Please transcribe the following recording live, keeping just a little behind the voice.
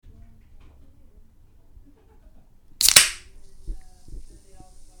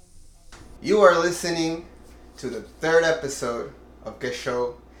You are listening to the third episode of Que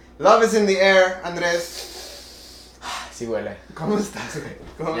Show. Love is in the air, Andrés. Sí huele. ¿Cómo estás, güey?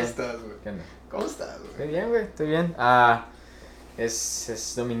 ¿Cómo Bien. estás, güey? ¿Qué onda? ¿Cómo estás, güey? Estoy bien, güey, estoy bien.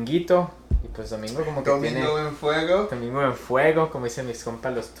 Es dominguito y pues domingo como que Domingo en fuego. domingo en fuego, como dicen mis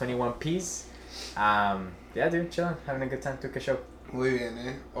compas los 21 Ps. Yeah, dude, chilling, having a good time, ¿tú qué show? Muy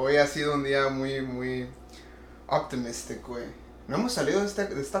bien, Hoy ha sido un día muy optimistic, güey. No hemos salido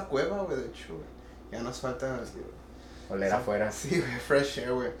de esta cueva, güey, de hecho, güey. Ya nos falta... Oler afuera. Sí, güey, fresh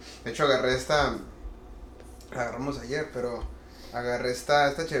air, güey. De hecho, la agarramos ayer, pero agarré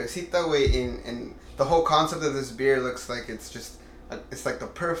esta chevecita, güey, and the whole concept of this beer looks like it's like the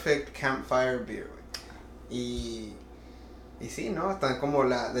perfect campfire beer, güey. Y sí, ¿no? Tan como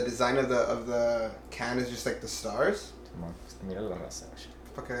the design of the can is just like the stars. Mira la raza, güey.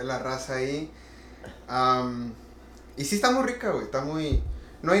 Para que vea la raza ahí. Y sí está muy rica, güey. Está muy...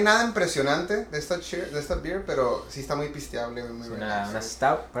 No hay nada impresionante de esta beer, pero sí está muy pisteable. Muy Es relax, una güey.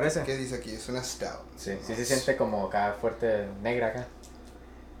 stout, parece. ¿Qué dice aquí? Es una stout. Sí se siente como acá fuerte, negra acá.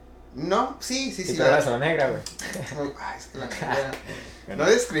 No, sí. Sí, pero la negra, güey. Ay, es que la negra. No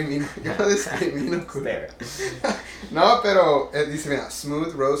discrimino, yo no discrimino, culero. Sí, No, pero dice, mira,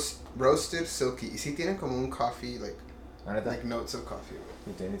 smooth, roasted, silky. Y sí tiene como un coffee, la neta. like notes of coffee, güey.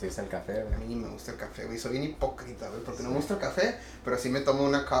 Y te gusta el café, A güey. mí me gusta el café, güey. Soy bien hipócrita, güey, porque no Sí. me gusta el café, pero sí me tomo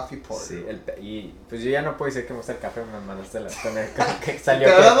una coffee porter. Sí, y pues yo ya no puedo decir que me gusta el café, me mandaste con el que salió.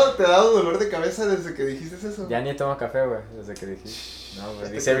 ¿Te ha dado dolor de cabeza desde que dijiste eso? Ya ni tomo café, güey, desde que dije. No, Ya güey,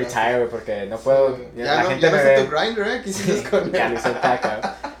 te dice curaste. retire, güey, porque no puedo. Sí, la ya no gente me es ve. tu grinder, ¿Qué hiciste con él? Ya lo hice el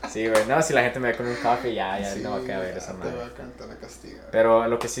taca. Sí, güey, no, si la gente me ve con un coffee, ya Sí, no va a quedar ver esa te madre. va a cantar a castigar. Pero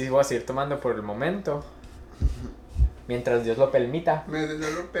lo que sí voy a seguir tomando por el momento, mientras Dios lo permita, Me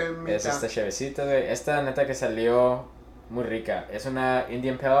lo permita. es esta chevecita, güey. Esta neta que salió muy rica. Es una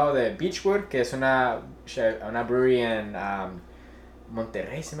Indian Pale Ale de Beechwood, que es una brewery en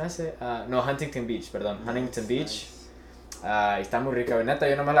Monterrey, se me hace. No, Huntington Beach, perdón. Huntington Beach. Y está muy rica, güey. Neta,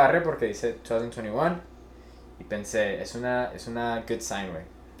 yo nomás la agarré porque dice 2021. Y pensé, es una good sign, güey.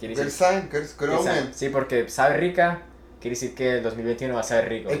 Quiere Good decir, sign, good good sign. omen. Sí, porque sabe rica, quiere decir que el 2021 va a saber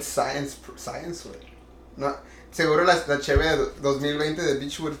rico. It's science, güey. No, seguro la cheve de 2020 de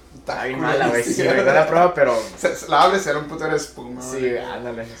Beechwood Está bien mala, güey. Sí, güey, no la pruebo, pero... La abres y era un puto de espuma. Sí, güey.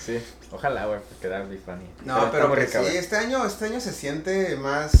 ándale, sí. Ojalá, güey, porque that would be funny. No, está pero muy que rica, sí, güey. este año se siente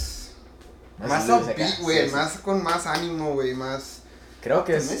más dulce acá, upbeat, güey, sí, sí. más con más ánimo, güey, más Creo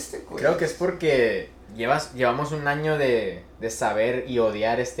que es optimistic, güey. porque llevamos un año de saber y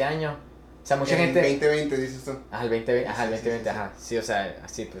odiar este año. O sea, mucha En gente... 2020 dices tú. Ajá, el 2020, ajá, el Sí, 2020, sí, sí. ajá. Sí, o sea,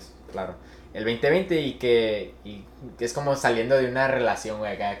 así pues, claro. El 2020 y que es como saliendo de una relación,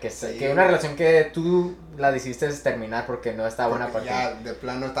 güey, acá, que Sí. una relación que tú la decidiste para porque no estaba buena Porque para ti. ya de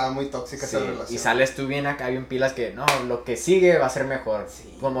plano estaba muy tóxica esa Sí, relación. y sales tú bien acá, bien pilas que no, lo que sigue va a ser mejor.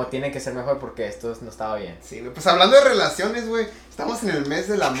 Sí. Como tiene que ser mejor porque esto no estaba bien. Sí, güey, pues hablando de relaciones, güey, estamos en el mes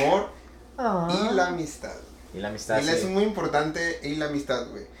del amor y la amistad. Y la amistad, Y sí. es muy importante y la amistad,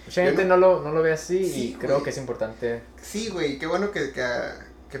 güey. Mucha Yo gente no lo ve así Sí, y creo güey. que es importante. Sí, güey, qué bueno que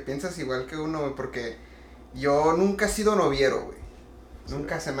piensas igual que uno, güey, porque yo nunca he sido noviero, güey. Sí,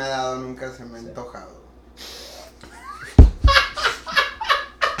 Nunca se me ha dado, nunca se me ha antojado.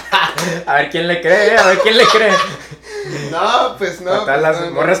 A ver quién le cree, a ver quién le cree. No, pues no. Total, pues, las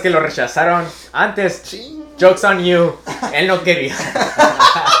no, morras que lo rechazaron antes. Ching. Jokes on you. Él no quería.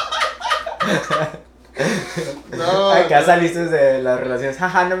 No. Acá no. saliste de las relaciones.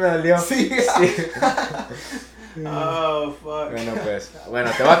 Jaja, no me dolió. Sí. Sí. Oh, fuck. Bueno, pues.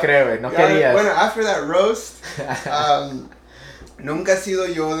 Bueno, te voy a creer, güey. No Ya, querías. Bueno, after that roast, nunca he sido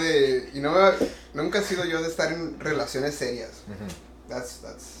yo nunca he sido yo de estar en relaciones serias. Ujú. That's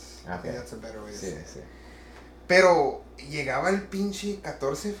I Ok. think that's a better way to Sí, say it. sí. Pero llegaba el pinche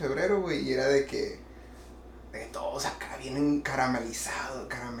 14 de febrero, güey, y era de todos acá vienen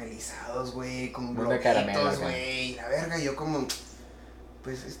caramelizados, güey, con Muy de caramelo, globitos, acá. güey, y la verga, yo como,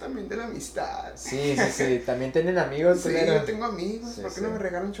 pues es también de la amistad. Sí, sí, sí. También tienen amigos, Sí, culero. yo tengo amigos, Sí, ¿por qué sí. no me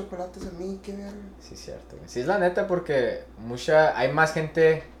regalan chocolates a mí? ¿Qué verga? Sí, cierto, güey. Sí, es la neta porque hay más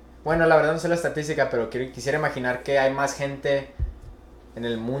gente, bueno, la verdad no sé la estadística, pero quisiera imaginar que hay más gente en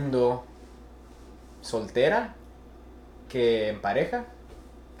el mundo soltera que en pareja.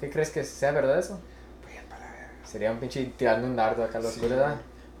 ¿Qué crees que sea verdad eso? Pues para la verga. Sería un pinche tirando un dardo acá a la Sí, oscuridad. güey.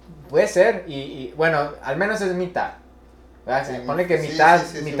 Puede ser, y bueno, al menos es mitad. ¿Verdad? Sí, Ponle que sí, mitad,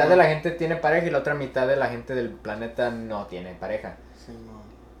 sí, sí, mitad sí, de bueno. la gente tiene pareja y la otra mitad de la gente del planeta no tiene pareja. Sí, no.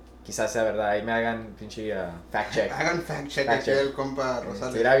 Quizás sea verdad, ahí me hagan pinche fact check. Hagan fact check Fact aquí check. el compa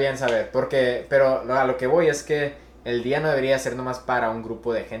Rosales. Estaría bien saber, pero a lo que voy es que el día no debería ser nomás para un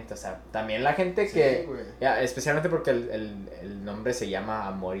grupo de gente, o sea, también la gente que, ya, especialmente porque el nombre se llama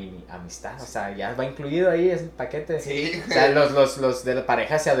Amor y Amistad, o sea, ya va incluido ahí, es el paquete. Sí, o sea, los de la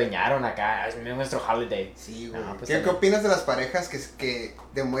pareja se adueñaron acá, es nuestro holiday. Sí, güey. No, pues ¿Qué opinas de las parejas que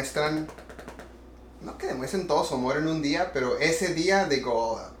demuestran, no que demuestren todo su amor en un día, pero ese día they go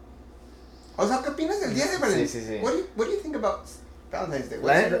all out? O sea, ¿qué opinas del día de Valentine's? Sí. What do you think about Valentine's Day?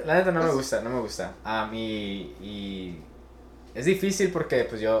 La neta no me gusta. Y es difícil porque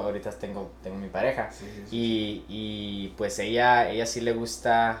pues yo ahorita tengo mi pareja. Sí. Y pues ella sí le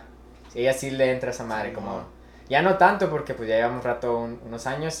gusta, ella sí le entra a esa madre, como, ya no tanto porque pues ya llevamos rato unos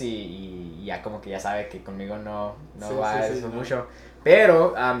años y ya como que ya sabe que conmigo no va eso mucho.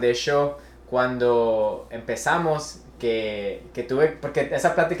 Pero, de hecho, cuando empezamos, que tuve, porque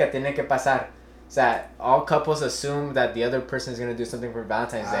esa plática tiene que pasar. O sea, all couples assume that the other person is going to do something for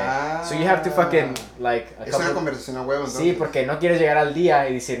Valentine's Day. So you have to fucking, like, es una conversación a huevo, entonces. Sí, porque no quieres llegar al día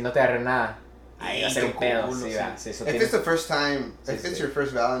y decir, no te agarré nada. Ahí va a ser un pedo. Sí, if it's the first time, if it's your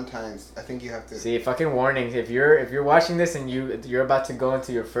first Valentine's, I think you have to. Sí, fucking warning. If you're watching this and you're about to go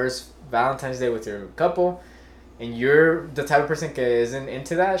into your first Valentine's Day with your couple, and you're the type of person que isn't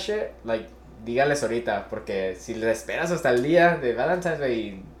into that shit, like, dígales ahorita, porque si les esperas hasta el día de Valentine's Day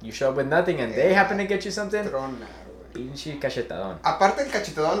y you show up with nothing and they happen to get you something, pinche cachetadón. Aparte el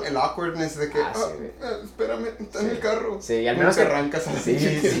cachetadón, el awkwardness de que, espérame, está en el carro. Sí, al menos que arrancas a la sí.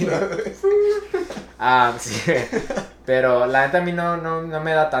 Sí. Pero la neta a mí no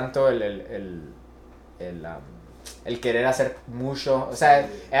me da tanto el querer hacer mucho. O sea,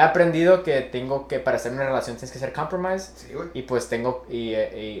 he aprendido que tengo que, para estar en una relación tienes que ser compromise. Sí, güey. Y pues tengo, y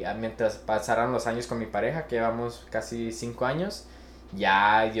mientras pasaran los años con mi pareja, que llevamos casi 5 años,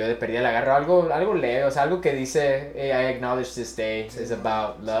 ya yo de perdida le agarro algo leve, o sea, algo que dice, hey, I acknowledge this day is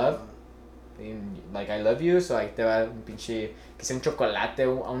about love. Like, I love you, so ahí te va un pinche, que sea un chocolate,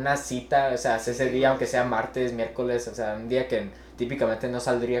 una cita, o sea, ese día, aunque sea martes, miércoles, o sea, un día que típicamente no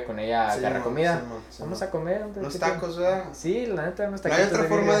saldría con ella a agarrar comida. Vamos a comer. Unos tacos, ¿verdad? Sí, la neta, unos tacos. No hay otra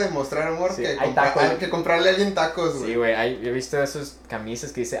forma de mostrar amor que comprarle a alguien tacos, güey. Sí, güey, he visto esos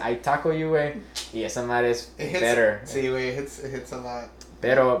camisas que dice, I taco you, güey, y esa madre es better. Sí, güey, it hits a lot.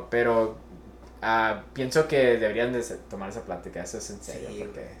 Pero pienso que deberían de tomar esa plática, eso es en serio,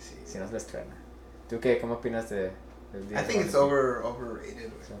 porque si no se les truena. ¿Tú qué? ¿Cómo opinas del día? I think it's overrated,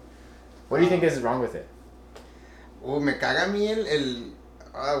 güey. So, what do you think is wrong with it? Me caga a mí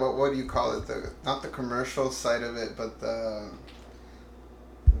what do you call it? Not the commercial side of it, but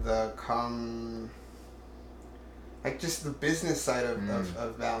like just the business side of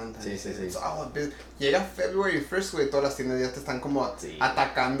Valentine's. Sí. It's all a business. Llega February 1st, güey, todas las tiendas ya te están como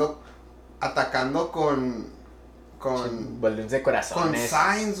atacando con balloons de corazones. Con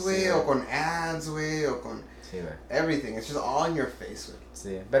signs, güey, o con ads, güey, o con everything. It's just all in your face, güey.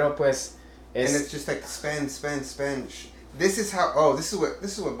 Sí, pero pues and it's just like spend. This is what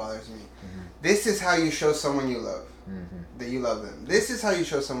bothers me. This is how you show someone you love that you love them. This is how you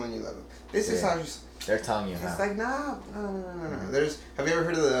show someone you love them. This is how you. They're telling you. It's like no. Have you ever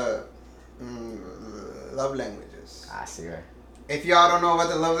heard of the love languages? Sí, güey. If y'all don't know about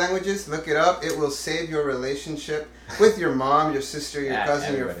the love languages, look it up. It will save your relationship with your mom, your sister, your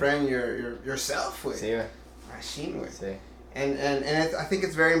cousin, your friend, yourself, güey. Sí, güey. Machine, güey. Sí. And I think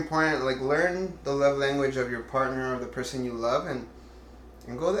it's very important, like, learn the love language of your partner or the person you love and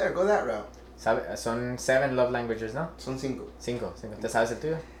go that route. Son 7 love languages, ¿no? Son 5. 5. ¿Te sabes el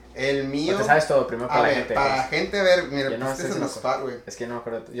tuyo? El mío. ¿O te sabes todo primero para la gente? Para la gente, a ver, mira, no este es en el spot, güey. Es que no me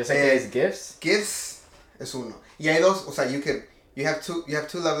acuerdo. Yo sé que es gifts. Gifts es uno. Y hay dos, o sea, you have two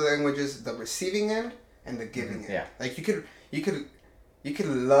love languages, the receiving end and the giving end. Yeah. Like you could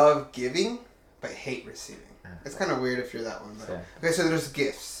love giving but hate receiving. It's kind of weird if you're that one. But, okay, so there's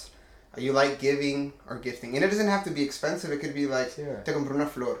gifts. You like giving or gifting. And it doesn't have to be expensive. It could be like, te compré una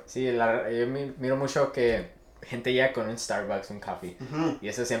flor. Sí, yo miro mucho que gente llega con un Starbucks, un coffee. Y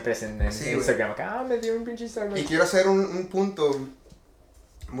eso siempre es en Instagram. Acá, me dio un pinche Starbucks. Y quiero hacer un punto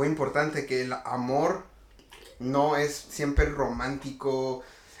muy importante, que el amor no es siempre romántico.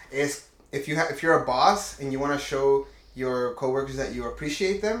 Es, if you're a boss and you want to show your coworkers that you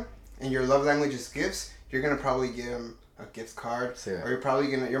appreciate them and your love language is gifts, you're going to probably give them a gift card, or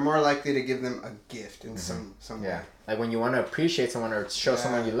you're more likely to give them a gift in some way. Like when you want to appreciate someone or show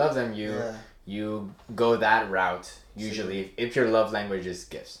someone you love them, you go that route usually if your love language is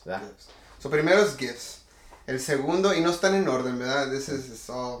gifts, ¿verdad? So primero es gifts. El segundo, y no están en orden, ¿verdad? This is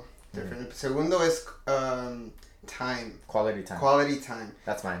all different. El segundo es time. Quality time. Quality time.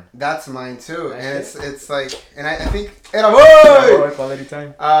 That's mine. That's mine too. That's and it's like, and I think, quality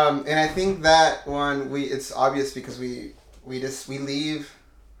time. And I think that one it's obvious because we leave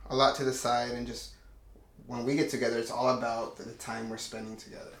a lot to the side, and just when we get together, it's all about the time we're spending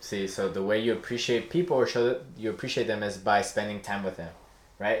together. See, so the way you appreciate people or show that you appreciate them is by spending time with them,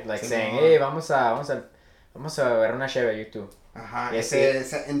 right? Like saying, hey, vamos a ver una cheve, you two. It's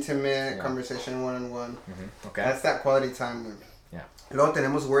an intimate conversation, one-on-one. Okay. That's that quality time. Wey. Yeah. Luego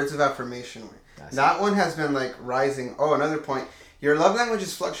tenemos words of affirmation. Wey. That one has been like rising. Oh, another point. Your love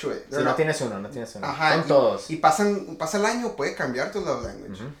languages fluctuate. Sí, no tienes uno. Son todos. Y pasa el año, puede cambiar tu love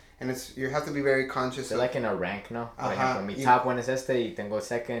language. And you have to be very conscious. They're like in a rank, ¿no? Por ejemplo, mi top one es este y tengo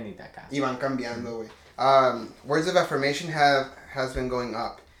second y acá. Y van cambiando, güey. Words of affirmation has been going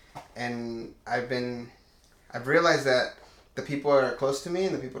up. And I've realized that the people that are close to me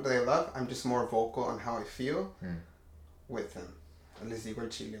and the people that I love, I'm just more vocal on how I feel with them. Les digo el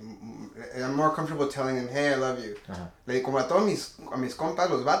chile. I'm more comfortable telling them, hey, I love you. Le digo como a todos mis compas,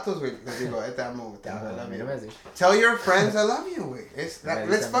 los vatos, güey, les digo, te amo, I love you. Tell your friends I love you, güey.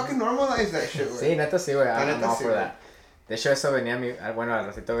 Let's fucking normalize that shit, güey. Sí, neta sí, güey. I'm all for that. De hecho, eso venía bueno, al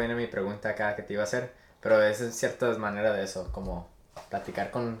ratito viene mi pregunta acá que te iba a hacer, pero es en cierta manera de eso, como platicar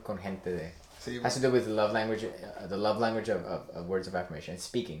con gente de... Sí, has to do with the love language of words of affirmation.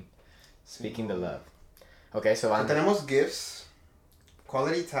 Speaking the love. Okay, so tenemos gifts,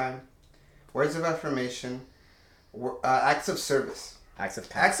 quality time, words of affirmation, acts of service. Acts of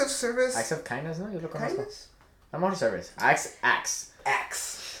service. Acts of kindness, ¿no? Yo lo conozco. Kindness. Amor service. Acts.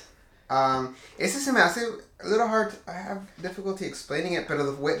 Ese se me hace a little hard. I have difficulty explaining it,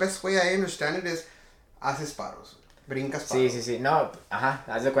 pero the best way I understand it is haces paros. Brincas paros. Sí. No,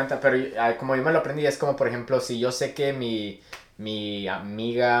 haz de cuenta, pero como yo me lo aprendí, es como, por ejemplo, si yo sé que mi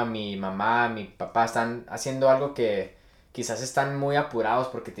amiga, mi mamá, mi papá están haciendo algo que quizás están muy apurados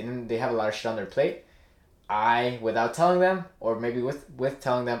porque they have a lot of shit on their plate, I, without telling them, or maybe with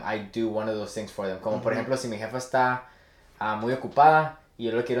telling them, I do one of those things for them. Como por ejemplo, si mi jefa está muy ocupada y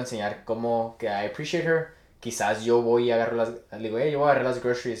yo le quiero enseñar cómo que I appreciate her, quizás yo voy y le digo, hey, yo voy a agarrar las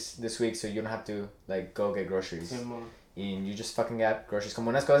groceries this week so you don't have to like go get groceries. Sí, and you just fucking get groceries. Como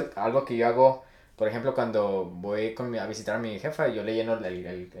unas cosas, algo que yo hago, por ejemplo, cuando voy a visitar a mi jefa, yo le lleno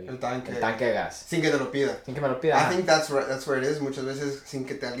el tanque de gas. Sin que te lo pida. Sin que me lo pida. I think that's where it is. Muchas veces sin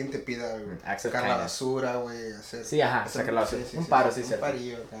que alguien te pida sacar la basura, güey, hacer... Sí, sacar la basura. Un paro, sí, un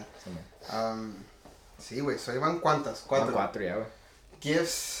parillo acá. Sí, güey, so iban ¿cuántas? Cuatro ya, güey.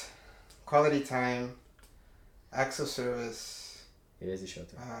 Gifts, quality time, acts of service.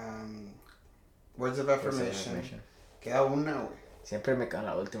 Words of affirmation. Queda una, güey. Siempre me quedo en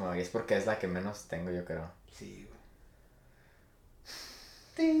la última, y es porque es la que menos tengo, yo creo. Sí, güey.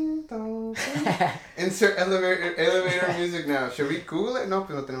 Ding dong. Insert elevator music now. Should we Google it? No,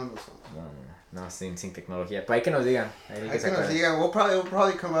 pues no tenemos los fondos. No, sin tecnología. Pues hay que nos digan. We'll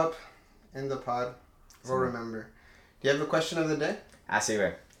probably come up in the pod. We'll remember. Do you have a question of the day? Sí,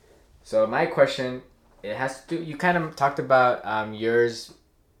 güey. So my question, it has to do, you kind of talked about yours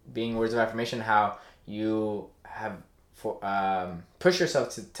being words of affirmation, how you have push yourself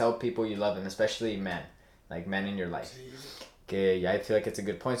to tell people you love them, especially men, like men in your life. Okay, I feel like it's a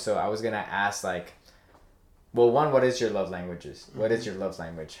good point. So I was gonna ask, like, well, one, what is your love languages? What is your love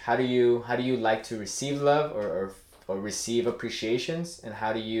language? How do you like to receive love or receive appreciations, and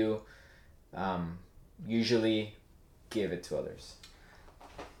how do you usually give it to others?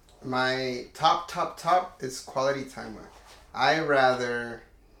 My top is quality time. I rather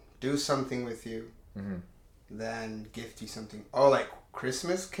do something with you than gift you something. Oh, like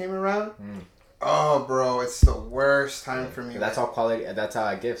Christmas came around? Oh, bro, it's the worst time for me. That's all quality. That's how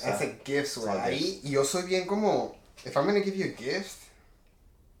I give. That's a gift, güey. Ahí, yo soy bien como, if I'm going to give you a gift,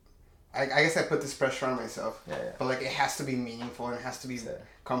 I guess I put this pressure on myself. Yeah. But, like, it has to be meaningful and it has to be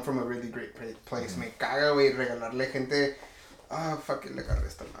come from a really great place. Me caga, güey, regalarle gente, fuck it, le agarré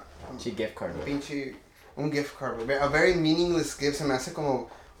esta madre. Gift card, güey. Un gift card, güey. A very meaningless gift. Se me hace como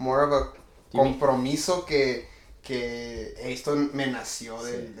more of a compromiso que esto me nació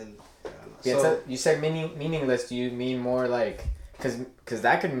del you said meaningless. Do you mean more like, because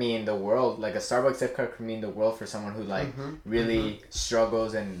that could mean the world, like a Starbucks gift card could mean the world for someone who like really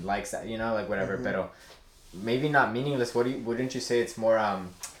struggles and likes that, you know, like whatever. Pero maybe not meaningless. Wouldn't you say it's more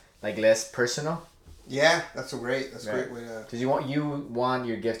like less personal? Yeah, that's great way to. Because you want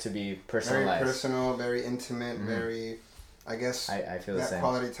your gift to be personalized. Very personal, very intimate, very. I guess I feel the same.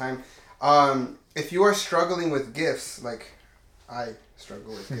 Quality time. If you are struggling with gifts, like I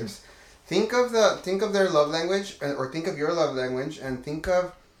struggle with gifts, think of their love language, or think of your love language, and think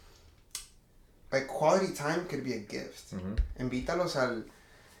of like quality time could be a gift. Ujú. Invítalos a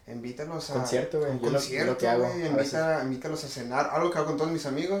Concierto, güey. un Yo lo que concierto, hago güey. a veces. Invítalos a cenar. Algo que hago con todos mis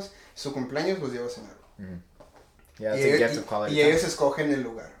amigos, su cumpleaños los llevo a cenar. Ujú. Yeah, Y, it's a gift of quality time. ellos escogen el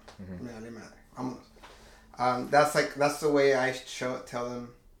lugar. Ujú. Me vale madre. Vámonos. That's the way I tell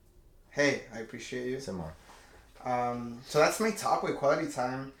them, hey, I appreciate you. Simón. So that's my top way, quality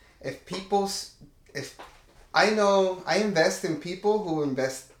time. If I know I invest in people who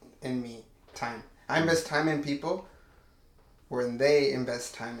invest in me time. I invest time in people when they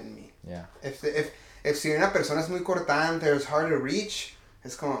invest time in me. Yeah. If si una persona es muy cortante or it's hard to reach,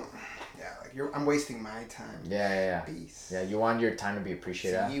 it's como, yeah, like I'm wasting my time. Yeah. Peace. Yeah, you want your time to be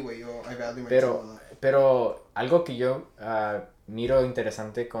appreciated. Sí, güey, I value my Pero, time. pero algo que yo miro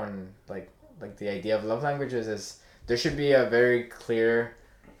interesante con like the idea of love languages is there should be a very clear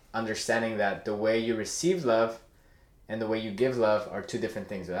understanding that the way you receive love and the way you give love are two different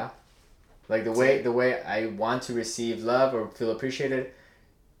things, ¿verdad? Like the way I want to receive love or feel appreciated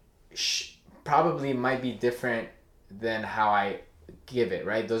probably might be different than how I give it,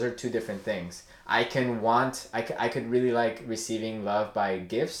 right? Those are two different things. I could really like receiving love by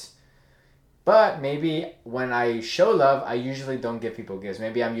gifts, but maybe when I show love, I usually don't give people gifts.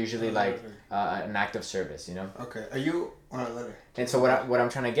 Maybe I'm usually like an act of service, you know? Okay. Are you on a letter? And so what I'm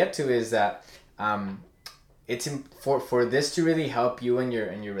trying to get to is that it's for this to really help you in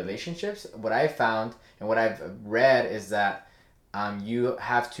your relationships. What I found and what I've read is that you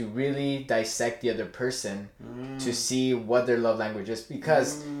have to really dissect the other person to see what their love language is,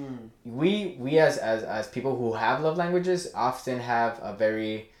 because we as people who have love languages often have a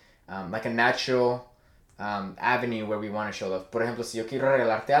very like a natural avenue where we want to show love. Por ejemplo, si yo quiero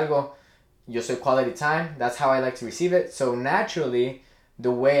regalarte algo, yo soy quality time. That's how I like to receive it. So naturally,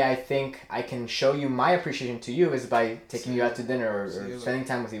 the way I think I can show you my appreciation to you is by taking you out to dinner or spending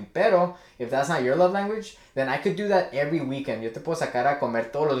time with you. Pero if that's not your love language, then I could do that every weekend. Yo te puedo sacar a comer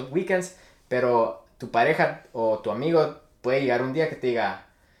todos los weekends, pero tu pareja o tu amigo puede llegar un día que te diga,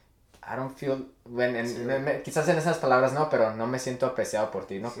 I don't feel quizás en esas palabras no, pero no me siento apreciado por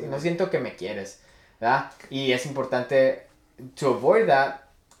ti, no siento que me quieres, ¿verdad? Y es importante to avoid that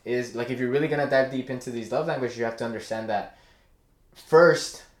is like if you're really gonna dive deep into these love languages, you have to understand that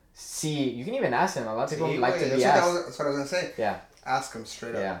first, you can even ask them. A lot of people like to be asked. That's what I was gonna say. Yeah. Ask them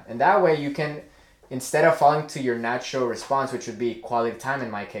straight up. Yeah, and that way you can, instead of falling to your natural response, which would be quality time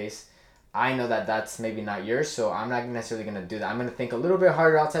in my case, I know that that's maybe not yours, so I'm not necessarily gonna do that. I'm gonna think a little bit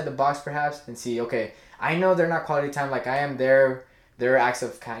harder outside the box, perhaps, and see. Okay, I know they're not quality time like I am. They're acts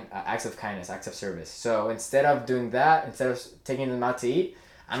of kindness, acts of service. So instead of doing that, instead of taking them out to eat,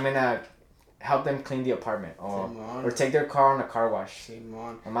 I'm gonna help them clean the apartment or take their car on a car wash.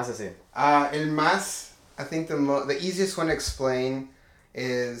 O más así. El más, I think the easiest one to explain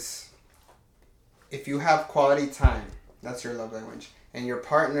is if you have quality time, that's your love language, and your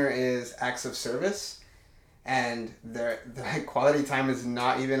partner is acts of service, and their quality time is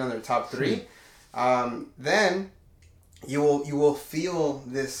not even on their top 3, then you will feel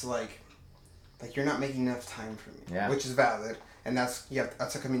this like you're not making enough time for me, which is valid. And that's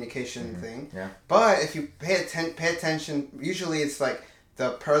a communication thing. Yeah. But if you pay attention, usually it's like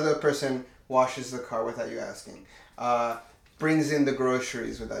the other person washes the car without you asking, brings in the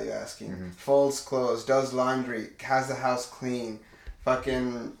groceries without you asking, folds clothes, does laundry, has the house clean,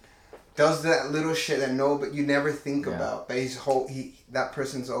 fucking does that little shit that you never think about. But that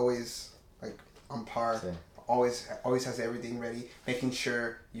person's always like on par. Sí. Always has everything ready, making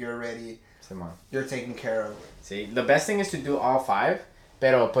sure you're ready. You're taken care of. Sí, the best thing is to do all 5,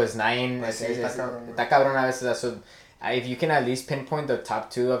 pero pues 9 está cabrón a veces. So if you can at least pinpoint the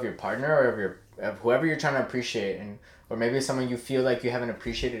top 2 of your partner or of whoever you're trying to appreciate, or maybe someone you feel like you haven't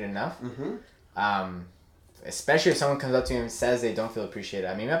appreciated enough, especially if someone comes up to you and says they don't feel appreciated.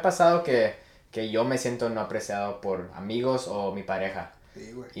 A mí me ha pasado que yo me siento no apreciado por amigos o mi pareja.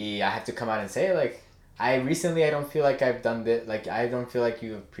 Sí, y I have to come out and say like, I don't feel like I've done this, like I don't feel like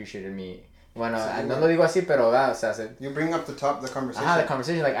you appreciated me. Bueno, no lo digo así, pero o sea, you bring up the conversation. The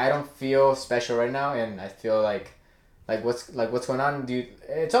conversation. Like I don't feel special right now, and I feel like what's going on, dude.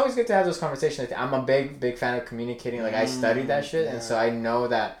 It's always good to have those conversations. Like, I'm a big fan of communicating. Like I studied that shit, and so I know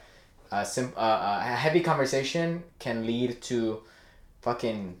that a heavy conversation can lead to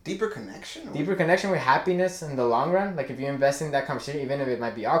fucking deeper connection with happiness in the long run. Like if you invest in that conversation, even if it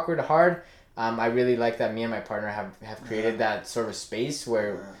might be awkward, hard. I really like that me and my partner have created that sort of space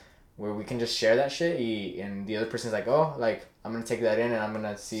where we can just share that shit, and the other person's like, oh, like I'm gonna take that in and I'm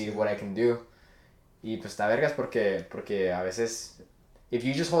gonna see what I can do. Y pues está vergas porque a veces if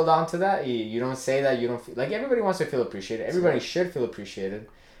you just hold on to that, you don't say that, you don't feel like everybody wants to feel appreciated. Everybody should feel appreciated.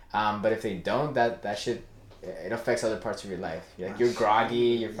 But if they don't, that shit, it affects other parts of your life. You're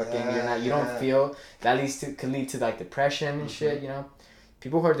groggy. You're fucking. You're not. You don't feel. That could lead to like depression and shit. You know,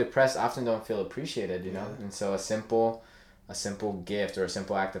 people who are depressed often don't feel appreciated. You know, and so a simple gift or a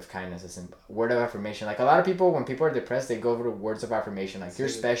simple act of kindness, a simple word of affirmation. Like a lot of people, when people are depressed, they go over to words of affirmation. Like, you're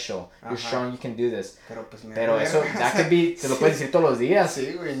special, you're strong, you can do this. Pero eso, that could be, te lo puedes decir todos los días.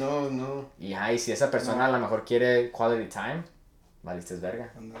 Sí, güey, no. Y si esa persona a lo mejor quiere quality time, valiste verga.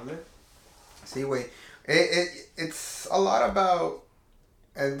 Sí, güey. It's a lot about,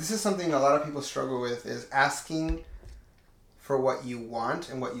 and this is something a lot of people struggle with, is asking for what you want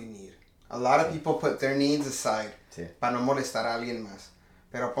and what you need. A lot of people put their needs aside para no molestar a alguien más.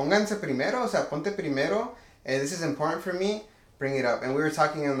 Pero pónganse primero, o sea, ponte primero, and this is important for me, bring it up. And we were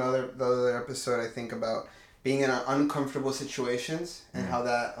talking in the other episode, I think, about being in uncomfortable situations and how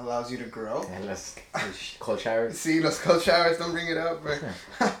that allows you to grow. Los cold showers. Sí, los cold showers, don't bring it up. But,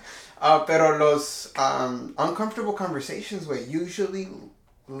 pero los uncomfortable conversations, güey, usually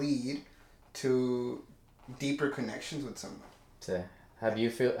lead to deeper connections with someone. Sí. Have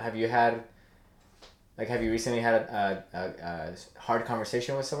you recently had a hard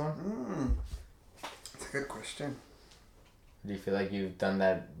conversation with someone? That's a good question. Do you feel like you've done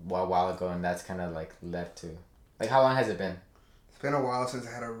that a while ago and that's kind of like led to... Like, how long has it been? It's been a while since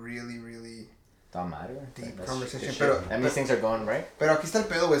I had a really, really deep conversation. That means things are going right? Pero aquí está el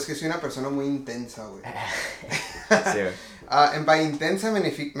pedo, güey. Es que soy una persona muy intensa, güey. Sí. And by intensa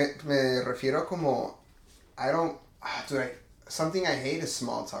me refiero como... Something I hate is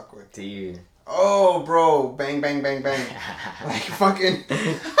small talk, güey. Dude. Oh, bro. Bang, bang, bang, bang. Like, fucking...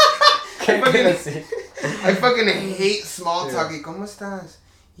 I fucking hate small talk. ¿Y cómo estás?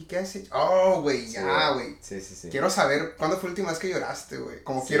 ¿Y qué has hecho? Oh, güey, ya, güey. Sí. Quiero saber cuándo fue la última vez que lloraste, güey.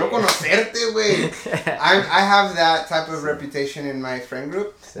 Como quiero conocerte, güey. I have that type of reputation in my friend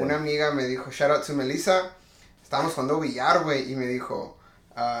group. Sí. Una amiga me dijo, shout out to Melissa. Estábamos jugando billar, güey. Y me dijo,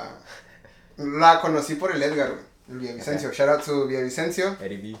 la conocí por el Edgar, güey. El Villavicencio. Okay. Shout out to Villavicencio.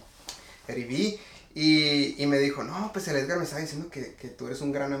 Eddie B. Y me dijo, no, pues el Edgar me estaba diciendo que tú eres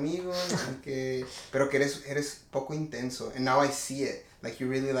un gran amigo, pero que eres poco intenso. And now I see it. Like, you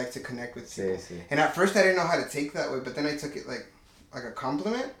really like to connect with people. Sí. And at first I didn't know how to take that way, but then I took it like a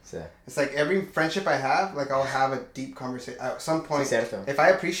compliment. Sí. It's like every friendship I have, like I'll have a deep conversation. At some point, if I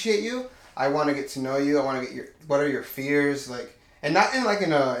appreciate you, I want to get to know you. I want to get what are your fears, like, and not in like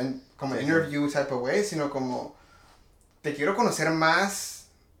in como an interview type of way, sino como te quiero conocer más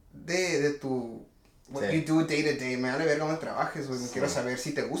de tu what you do day to day. Me vale ver cómo trabajes, güey. Quiero saber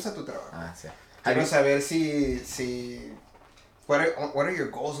si te gusta tu trabajo. Sí. Quiero saber si what are your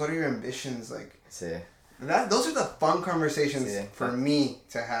goals? What are your ambitions? Like, those are the fun conversations for me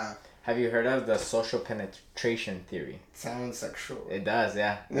to have. Have you heard of the social penetration theory? Sounds sexual. It does,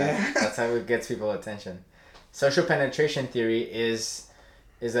 yeah. That's how it gets people's attention. Social penetration theory is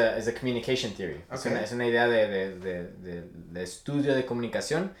a communication theory. Okay. Es una idea de estudio de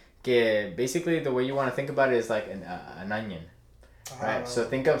comunicación que basically the way you want to think about it is like an onion. Right? So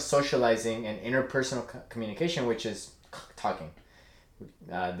think of socializing and interpersonal communication, which is talking.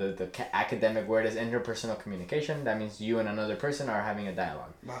 The academic word is interpersonal communication. That means you and another person are having a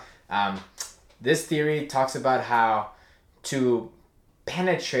dialogue. This theory talks about how to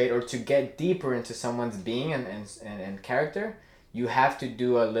penetrate or to get deeper into someone's being and character, you have to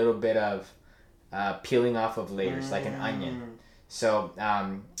do a little bit of peeling off of layers, like an onion. So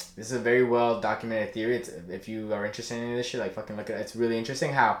this is a very well documented theory. It's, if you are interested in this shit, like fucking look at it. It's really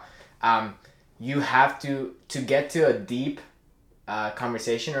interesting how you have to get to a deep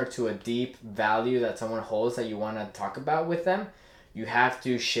conversation or to a deep value that someone holds that you want to talk about with them. You have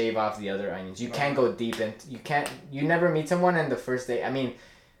to shave off the other onions. You can't go deep and you never meet someone and the first day. I mean,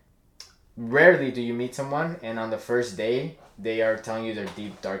 rarely do you meet someone and on the first day they are telling you their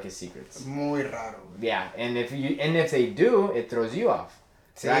deep, darkest secrets. Muy raro. Yeah, and if they do, it throws you off.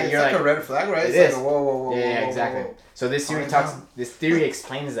 See, right? It's like a red flag, right? It it's is. Like whoa. Yeah, exactly. Whoa. So this theory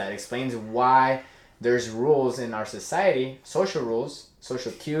explains that. Explains why there's rules in our society, social rules,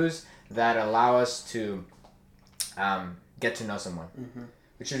 social cues that allow us to get to know someone,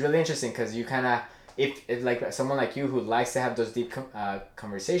 which is really interesting because you kind of, if like someone like you who likes to have those deep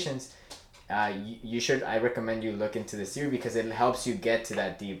conversations, I recommend you look into this theory because it helps you get to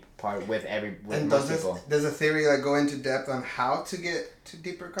that deep part with most people. Does the theory like go into depth on how to get to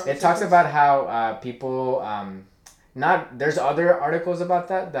deeper conversations? It talks about how people there's other articles about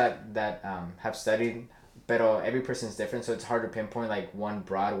that have studied, pero every person's different, so it's hard to pinpoint like one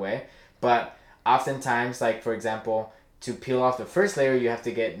broad way. But oftentimes, like for example, to peel off the first layer, you have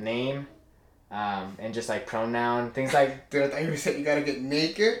to get name, and just like pronoun things like. Dude, I thought you said you gotta get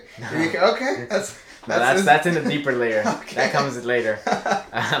naked. No. Okay, that's in a deeper layer. Okay. That comes later.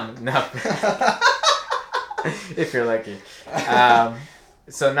 No. If you're lucky.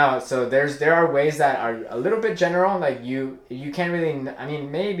 So there are ways that are a little bit general. Like you can't really. I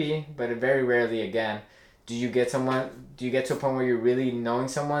mean, maybe, but very rarely again. Do you get to a point where you're really knowing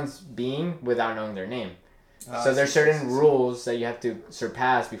someone's being without knowing their name? So there's certain rules that you have to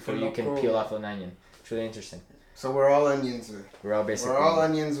surpass before you can peel off an onion. It's really interesting. So we're all onions, güey. We're all basically. We're all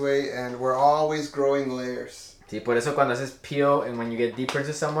onions, güey, and we're always growing layers. Sí, por eso cuando haces peel and when you get deeper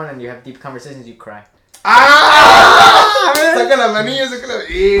into someone and you have deep conversations, you cry. ¡Ah! Saca la manilla, saca la...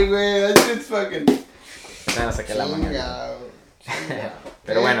 güey, that shit's fucking... No, saqué la manilla.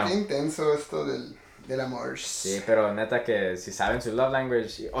 Pero bueno. Qué intenso esto del amor. Sí, pero neta que si saben su love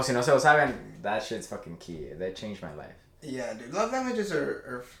language, o si no se lo saben, that shit's fucking key. That changed my life. Yeah, dude. Love languages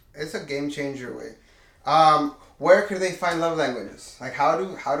are it's a game changer, way. Where could they find love languages? Like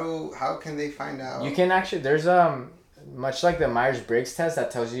how can they find out? You can actually there's much like the Myers-Briggs test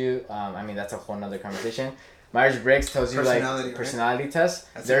that tells you I mean that's a whole nother conversation. Myers-Briggs tells you like personality test.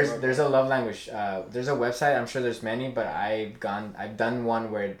 There's a love language. There's a website. I'm sure there's many, but I've done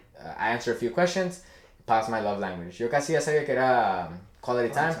one where I answer a few questions, pass my love language. Yo casi ya sabía que era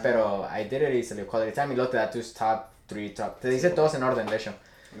quality time, pero I did it y salió quality time y luego te da tus top 3 te dice todos en orden de hecho.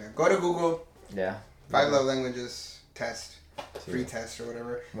 Yeah. Go to Google. Yeah. 5 love languages test, free test or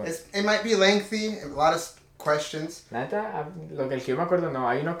whatever. It might be lengthy, a lot of questions. Neta, lo que yo me acuerdo no,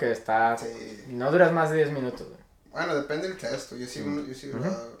 hay uno que está no duras más de 10 minutos. Bueno, depende del test. You see,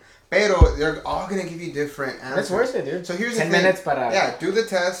 pero they're all gonna give you different answers. It's worth it, dude. So here's 10 the thing. minutes para. Yeah, do the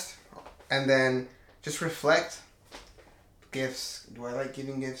test, and then just reflect. Gifts. Do I like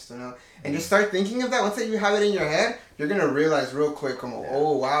giving gifts? Don't know. And just start thinking of that. Once that you have it in your head, you're gonna realize real quick, como,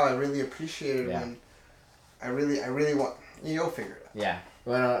 oh wow, I really appreciate it. When I really want. You'll figure it out. Yeah.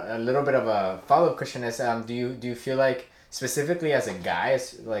 Well, a little bit of a follow-up question is, do you feel like specifically as a guy,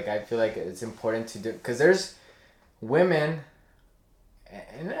 it's like I feel like it's important to do because there's women,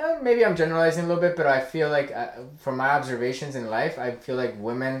 and maybe I'm generalizing a little bit, but I feel like from my observations in life, I feel like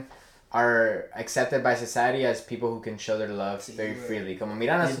women are accepted by society as people who can show their love very freely. Como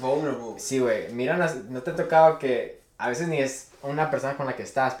miran Be vulnerable. Sí, güey. Miran no te ha tocado que a veces ni es una persona con la que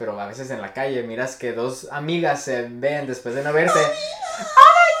estás, pero a veces en la calle miras que dos amigas se ven después de no verse. ¡Oh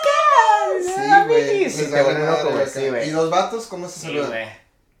my God! Sí, güey. Sí, te vuelven loco, güey. Sí, güey. ¿Y los vatos cómo se saludan? Sí, güey.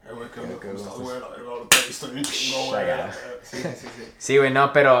 Sí, güey,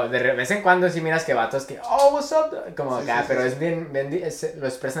 no, pero de vez en cuando sí miras que vatos que, oh, what's up, como acá, pero es bien lo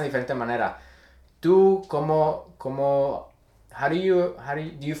expresan de diferente manera. Tú, do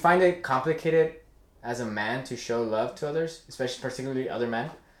you find it complicated as a man to show love to others, particularly other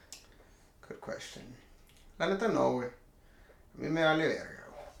men? Good question. La neta no, güey. A mí me vale verga,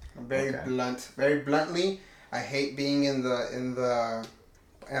 güey. Very bluntly, I hate being in the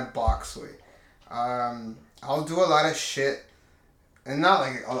box way. I'll do a lot of shit, and not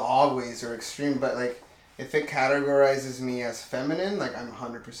like always or extreme, but like if it categorizes me as feminine, like I'm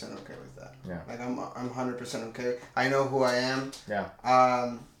 100% okay with that. Yeah. Like I'm 100% okay. I know who I am. Yeah.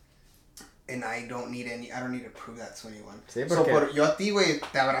 And I don't need to prove that to anyone. Sí, yo a ti, güey, te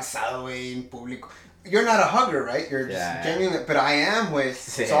he abrazado, güey, en público. You're not a hugger, right? You're just genuine, but I am, güey.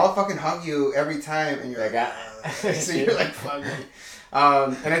 Sí. So I'll fucking hug you every time, and you're like, so you're like, fuck me.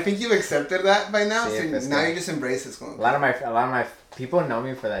 And I think you've accepted that by now, so now you just embrace it. A lot of my people know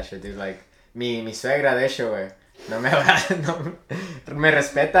me for that shit, dude. Like, mi suegra, de hecho, güey, me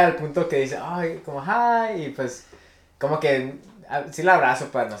respeta al punto que dice, ay, como, hi, y pues, como que, sí la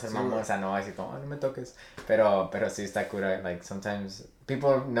abrazo para no ser mamón, o sea, no, así como, no me toques, pero sí está cura, like, sometimes,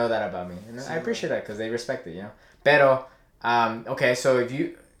 people know that about me, and I appreciate that, because they respect it, you know, pero, okay, so if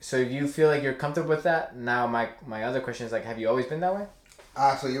you feel like you're comfortable with that, now my other question is, like, have you always been that way?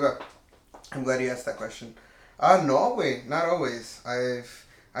 So I'm glad you asked that question. No, way, not always.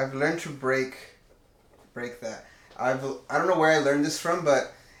 I've learned to break that. I don't know where I learned this from,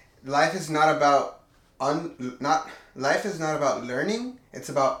 but life is not about learning. It's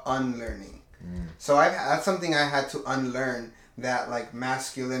about unlearning. So that's something I had to unlearn. That like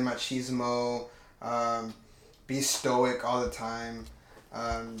masculine machismo, be stoic all the time.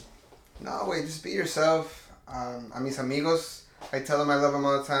 No, wait, just be yourself. A mis amigos, I tell them I love them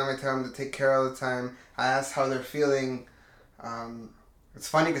all the time. I tell them to take care all the time. I ask how they're feeling. It's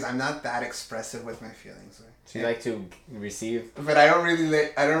funny because I'm not that expressive with my feelings. Right? So you like to receive, but I don't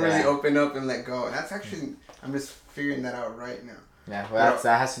really open up and let go. And that's actually I'm just figuring that out right now. Yeah, well,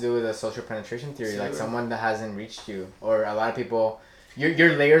 that has to do with the social penetration theory. Like someone that hasn't reached you, or a lot of people,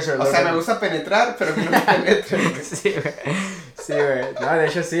 Your layers are a O little sea, bit... me gusta penetrar, pero que no me penetren. Sí, güey. Sí, güey. No, de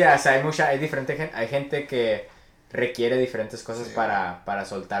hecho sí, o sea, hay diferente gente, hay gente que requiere diferentes cosas Sí, para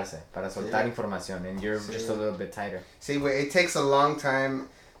soltarse, para soltar Sí. información, and you're Sí. just a little bit tighter. See, it takes a long time.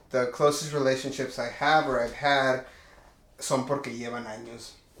 The closest relationships I have or I've had son porque llevan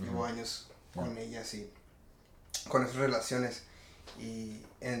años. Llevo años con ellas y con esas relaciones.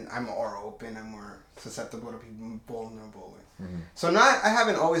 And I'm more open, I'm more susceptible to being vulnerable. So I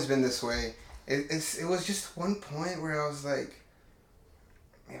haven't always been this way. It was just one point where I was like,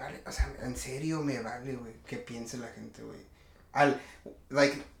 me vale, o sea, en serio me vale, güey, que piense la gente, güey.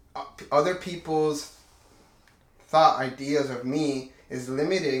 Other people's thought ideas of me is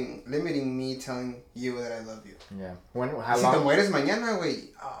limiting me telling you that I love you. Yeah. How Si long? te mueres mañana,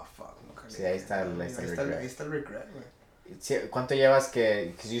 güey, oh fuck, nunca. Sí, ahí está el regret. Ahí está el regret, güey. Sí, ¿cuánto llevas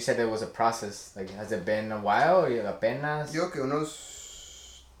que? Because you said it was a process. Like, has it been a while or apenas? Yo que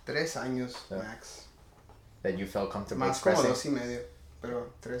unos 3 años max. That you felt comfortable Más como expressing? 2 y medio,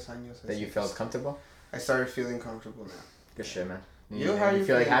 pero 3 años. That you felt comfortable? I started feeling comfortable now. Good shit, man. How you you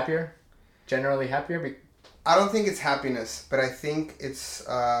feel like feeling? happier? Generally happier? I don't think it's happiness, but I think it's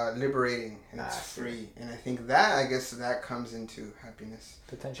liberating and it's free. And I think I guess that comes into happiness.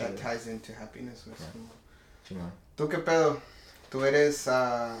 Potentially. That ties into happiness. Chingón. ¿Tú qué pedo? Tú eres,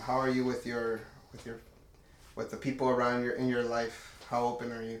 how are you with the people around in your life? How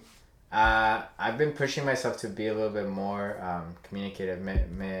open are you? I've been pushing myself to be a little bit more communicative.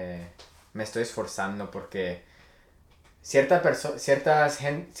 Me estoy esforzando porque ciertos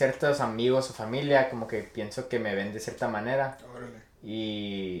amigos o familia como que pienso que me ven de cierta manera. Órale.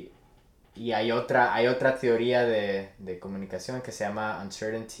 Y hay otra teoría de comunicación que se llama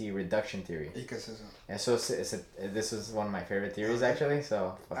Uncertainty Reduction Theory. ¿Y qué es eso? This is one of my favorite theories actually,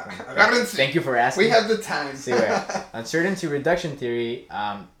 so Agárrense. thank you for asking. We have the time. Sí, güey. Uncertainty Reduction Theory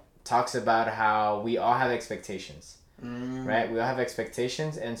talks about how we all have expectations. Right? We all have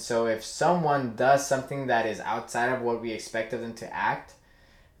expectations, and so if someone does something that is outside of what we expect of them to act,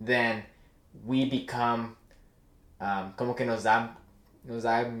 then we become como que nos da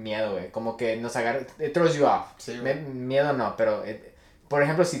miedo, güey. Como que nos agarra, it throws you off. Sí, Miedo no, pero por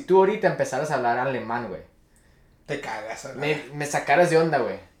ejemplo, si tú ahorita empezaras a hablar alemán, güey, te cagas, me sacaras de onda,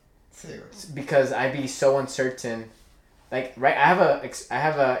 güey. Sí, güey. Because I'd be so uncertain. Like, right, I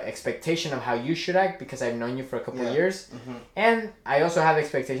have a expectation of how you should act because I've known you for a couple of years. And I also have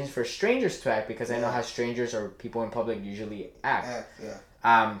expectations for strangers to act because I know how strangers or people in public usually act.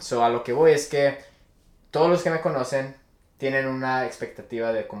 So a lo que voy es que todos los que me conocen tienen una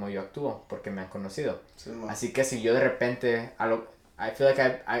expectativa de cómo yo actúo porque me han conocido. Así que si yo de repente, I feel like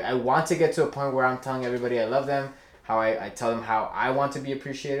I want to get to a point where I'm telling everybody I love them, how I tell them how I want to be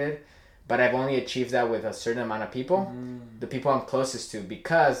appreciated. But I've only achieved that with a certain amount of people, the people I'm closest to,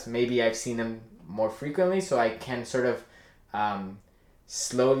 because maybe I've seen them more frequently, so I can sort of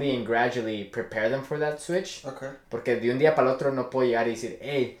slowly and gradually prepare them for that switch. Okay. Porque de un día para el otro no puedo llegar y decir,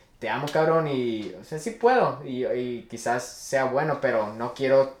 hey, te amo cabrón, y o sea, sí puedo, y quizás sea bueno, pero no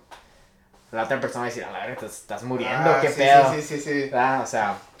quiero la otra persona decir, a la verga, te estás muriendo, qué pedo. Sí. O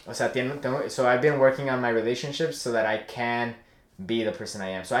sea, so I've been working on my relationships so that I can be the person I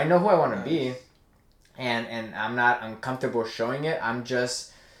am. So I know who I want to be, and I'm not uncomfortable showing it.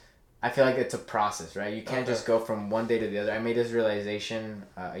 I feel like it's a process, right? You can't just go from one day to the other. I made this realization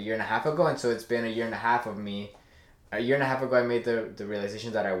a year and a half ago, and so it's been a year and a half of me. A year and a half ago, I made the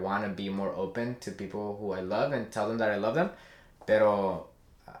realization that I want to be more open to people who I love and tell them that I love them. Pero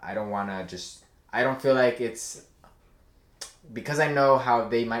I don't want to I don't feel like it's... Because I know how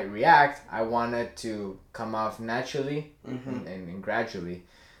they might react, I want it to come off naturally and gradually.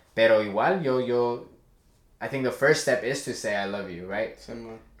 Pero igual, I think the first step is to say I love you, right?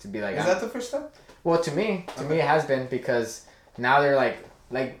 To be like... Is that the first step? Well, to me it has been, because now they're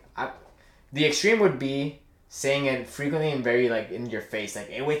the extreme would be saying it frequently and very like in your face, like,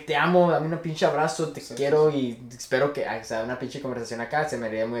 hey, güey, te amo, dame un pinche abrazo, te quiero y espero que, o sea, una pinche conversación acá se me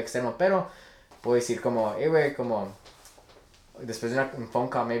haría muy extremo, pero puedo decir como, hey, güey, como... Después de un phone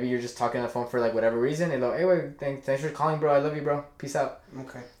call, maybe you're just talking on the phone for like whatever reason, and hey, wait, thanks for calling, bro. I love you, bro. Peace out.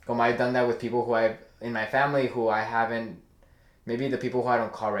 Okay. Como I've done that with people who in my family who I haven't, maybe the people who I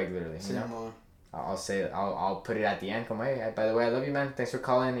don't call regularly, you know? I'll put it at the end, como, hey, by the way, I love you, man. Thanks for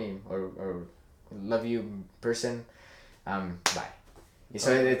calling, or love you, person. Bye.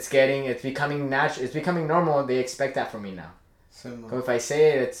 So it's becoming natural. It's becoming normal. They expect that from me now. So if I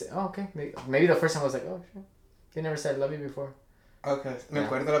say it, it's okay. Maybe the first time I was like, oh shit, you never said love you before. Okay. Me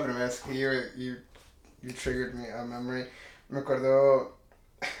acuerdo la primera vez que you triggered me a memory. Me acuerdo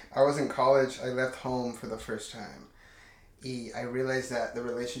I was in college. I left home for the first time. I realized that the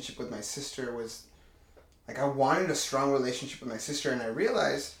relationship with my sister was, like, I wanted a strong relationship with my sister, and I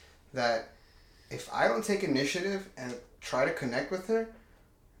realized that if I don't take initiative and try to connect with her,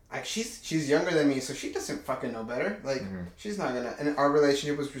 like, she's younger than me, so she doesn't fucking know better. Like, she's not gonna, and our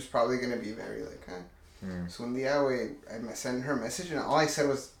relationship was just probably gonna be very, like, So one day I sent her a message, and all I said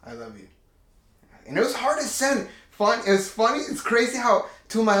was, I love you. And it was hard to send. It was funny. It's crazy how,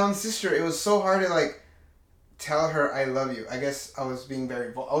 to my own sister, it was so hard to, like, tell her I love you. I guess I was being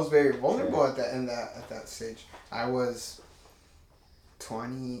very vulnerable at that stage. I was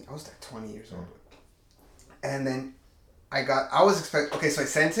 20 years old. And then okay, so I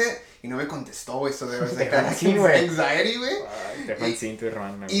sent it, y no me contestó, güey, so there was like that anxiety, güey.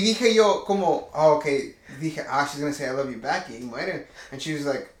 Y dije yo como, okay, dije, she's gonna say I love you back, y muere. And she was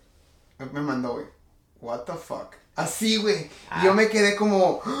like, me mandó, güey, what the fuck? Así, güey. Y yo me quedé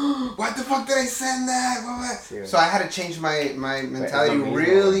como, what the fuck did I send that? Sí, so I had to change my mentality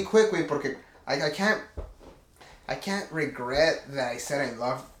really quick, güey, porque I can't regret that I said I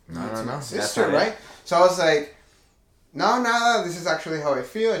love my sister, right? So I was like, no, nada, this is actually how I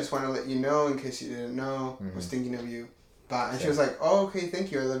feel. I just want to let you know in case you didn't know. I was thinking of you. And she was like, oh, okay,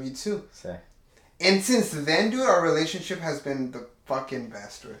 thank you. I love you too. And since then, dude, our relationship has been the fucking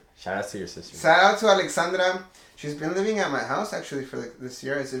best, dude. Shout out to your sister. Shout out to Alexandra. She's been living at my house actually for like this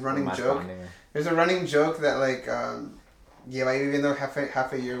year. It's a running joke. There's a running joke that like, lleva ahí viviendo half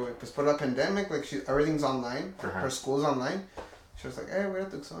a year, güey. Pues por la pandemic, like everything's online. Her school's online. She was like, hey, voy a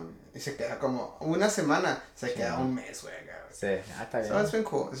Tucson. Y se queda como una semana. Se queda un mes, güey. Sí, está bien. So it's been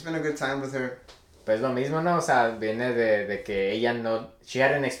cool. It's been a good time with her. Pues lo mismo, ¿no? O sea, viene de que ella no... She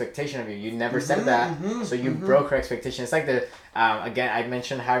had an expectation of you. You never said that. So you broke her expectation. It's like the... again, I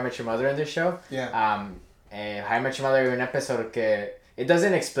mentioned How I Met Your Mother in this show. Yeah. How I Met Your Mother, un episode que... It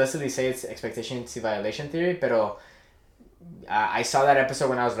doesn't explicitly say it's expectation violation theory, pero... I saw that episode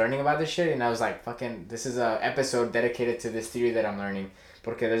when I was learning about this shit, and I was like, fucking, this is a episode dedicated to this theory that I'm learning.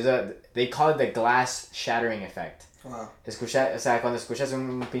 Porque they call it the glass shattering effect. Wow. Cuando escuchas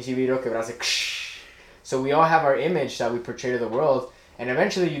un pinche vidrio quebrar, hace so we all have our image that we portray to the world, and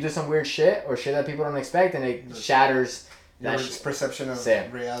eventually you do some weird shit or shit that people don't expect, and it shatters your perception of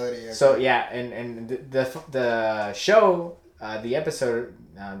reality. Okay. So yeah, and the show, the episode,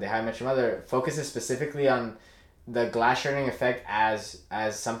 The How I Met Your Mother, focuses specifically on the glass shattering effect as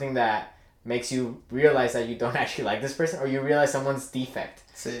something that makes you realize that you don't actually like this person, or you realize someone's defect.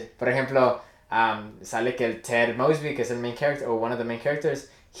 Sí. Por ejemplo, sale que el Ted Mosby, que es el main character, or one of the main characters,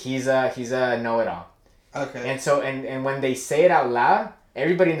 he's a know-it-all. Okay. And so, and when they say it out loud,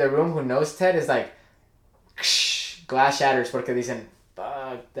 everybody in the room who knows Ted is like, glass shatters, porque dicen,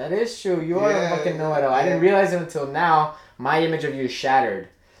 fuck, that is true, you are a fucking know-it-all. I didn't realize it until now, my image of you is shattered.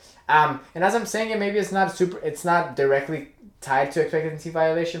 And as I'm saying it, maybe it's not directly tied to expectancy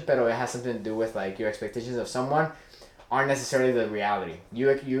violation, but it has something to do with like your expectations of someone aren't necessarily the reality.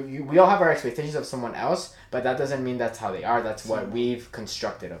 We all have our expectations of someone else, but that doesn't mean that's how they are. That's what we've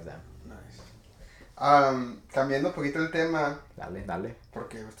constructed of them. Nice. Cambiando un poquito el tema. Dale.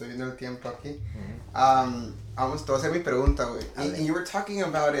 Porque estoy viendo el tiempo aquí. Te voy a hacer mi pregunta, güey. And you were talking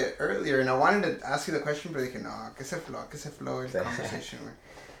about it earlier, and I wanted to ask you the question, pero dije, no, que se flow el conversation, güey.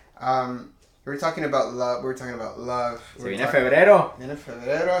 We were talking about love. Se viene febrero.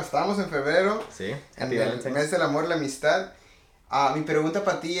 Estamos en febrero. Sí. En el mes del amor y la amistad. Mi pregunta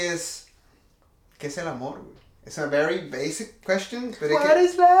para ti es, ¿qué es el amor, güey? It's a very basic question. But What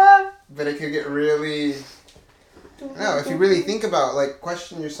is love? But it could get really... No, if you really think about, like,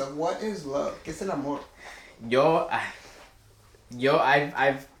 question yourself, what is love? ¿Qué es el amor? Yo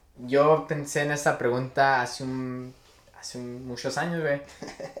pensé en esta pregunta hace muchos años, güey.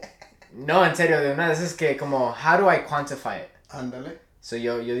 No, en serio, de una vez es que como, how do I quantify it? Ándale. So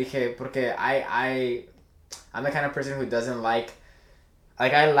yo dije, porque I'm the kind of person who doesn't like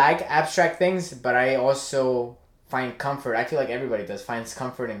I like abstract things, but I also find comfort. I feel like everybody finds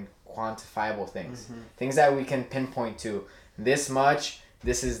comfort in quantifiable things. Mm-hmm. Things that we can pinpoint to. This much,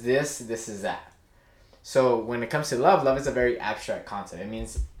 this is this is that. So when it comes to love is a very abstract concept. It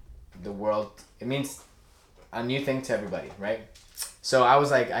means it means a new thing to everybody, right? So I was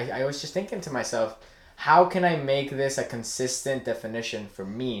like, I was just thinking to myself, how can I make this a consistent definition for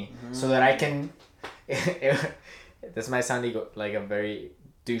me so that I can... This might sound like a very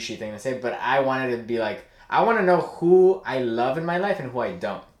douchey thing to say, but I wanted to be like, I want to know who I love in my life and who I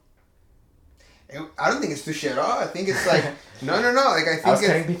don't. I don't think it's douchey at all. I think it's like, no. Like, I think I was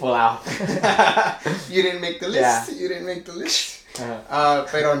cutting people out. You didn't make the list. Yeah. You didn't make the list.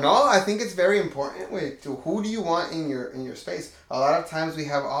 Pero no, I think it's very important. Wait, to who do you want in your space? A lot of times we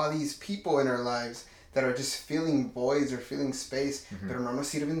have all these people in our lives that are just filling voids or filling space, pero no nos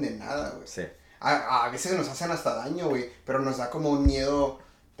sirven de nada, güey. Sí. A veces nos hacen hasta daño, güey, pero nos da como un miedo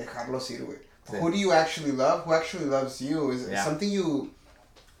dejarlos ir, güey. Sí. Who do you actually love? Who actually loves you? Is something you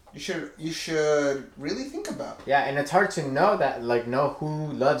should really think about. Yeah, and it's hard to know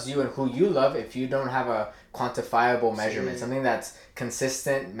who loves you and who you love if you don't have a quantifiable measurement, something that's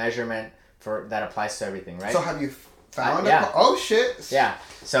consistent measurement that applies to everything, right? So have you found it? Oh shit. Yeah.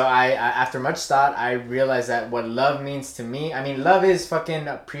 So I after much thought, I realized that what love means to me, I mean, love is fucking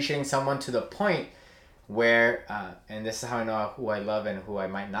appreciating someone to the point where, and this is how I know who I love and who I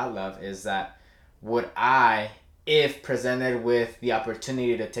might not love, is that would I, if presented with the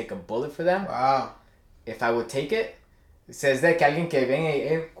opportunity to take a bullet for them, wow, if I would take it, says de que alguien que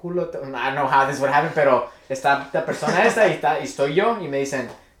venga culo, I don't know how this would happen, pero está la persona esta y estoy yo y me dicen,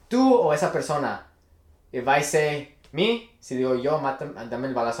 tú o esa persona. If I say me, si digo yo, dame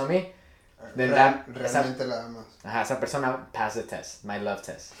el balazo a mí, then realmente la amas. Esa persona passed the test, my love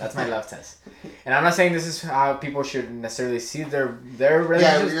test. That's my love test. And I'm not saying this is how people should necessarily see their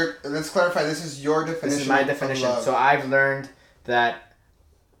relationships. Yeah, let's clarify. This is your definition. This is my definition. Of love. So I've learned that,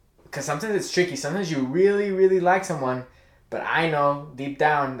 because sometimes it's tricky. Sometimes you really, really like someone, but I know deep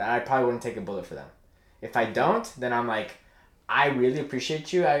down that I probably wouldn't take a bullet for them. If I don't, then I'm like, I really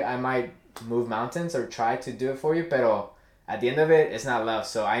appreciate you. I might move mountains or try to do it for you, pero at the end of it, it's not love.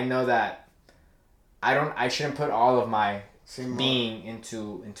 So I know that I shouldn't put all of my being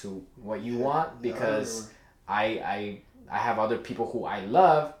into what you want, because I have other people who I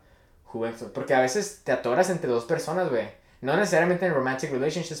love porque a veces te atoras entre dos personas, güey. No necesariamente en romantic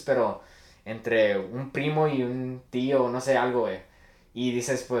relationships, pero entre un primo y un tío, no sé, algo, güey. Y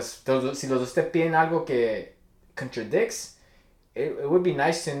dices, pues, si los dos te piden algo que contradicts, it would be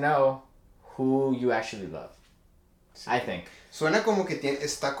nice to know who you actually love. Sí. I think. Suena como que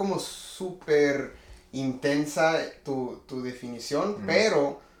está como súper intensa tu definición,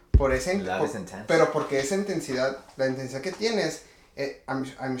 pero porque esa intensidad, la intensidad que tienes,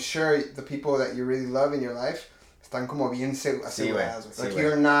 I'm sure the people that you really love in your life están como bien aseguradas. Sí, like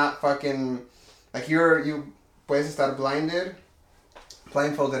you're not fucking, like you puedes estar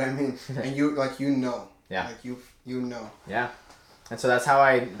blindfolded, I mean, and you know. Yeah. Like you know. Yeah. And so that's how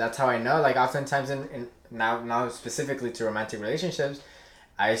I know. Like oftentimes in now specifically to romantic relationships,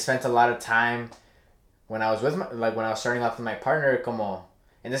 I spent a lot of time when I was when I was starting off with my partner, como,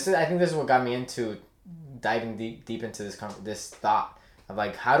 and I think this is what got me into diving deep into this thought of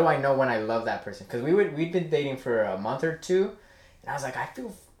like, how do I know when I love that person? Because we'd been dating for a month or two, and I was like, I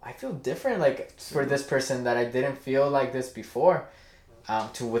feel different like for this person that I didn't feel like this before,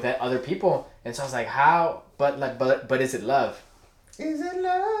 with other people, and so I was like, how? But is it love? Is it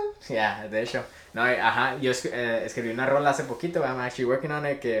love? Yeah, de hecho. No, yo escribí una rola hace poquito. I'm actually working on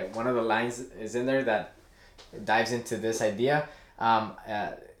it. Que one of the lines is in there that dives into this idea.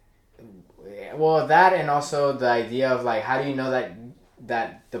 Well, that, and also the idea of like, how do you know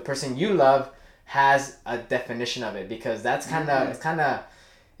that the person you love has a definition of it? Because that's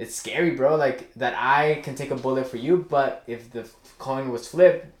it's scary, bro. Like that I can take a bullet for you, but if the coin was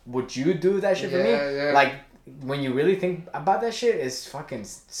flipped, would you do that shit for me? Yeah. Like, when you really think about that shit, it's fucking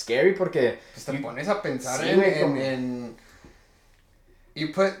scary porque te pones a pensar en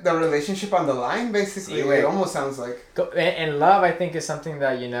you put the relationship on the line, basically. It almost sounds like. And love, I think, is something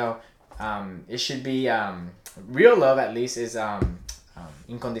that, it should be, real love at least is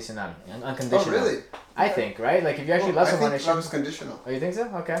incondicional, unconditional. Oh, really? I think, right? Like if you actually love someone, I think love is conditional. Oh, you think so?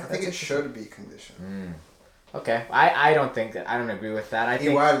 Okay. I think it should be conditional. Okay, I don't think that. I don't agree with that. I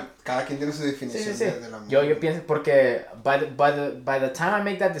think igual cada quien tiene su definición del amor. Yo pienso porque by the time I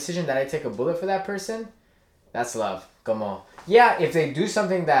make that decision that I take a bullet for that person, that's love. Como, yeah, if they do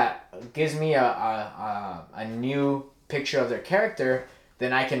something that gives me a new picture of their character,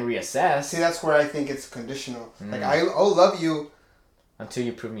 then I can reassess. See, that's where I think it's conditional. Like I'll love you until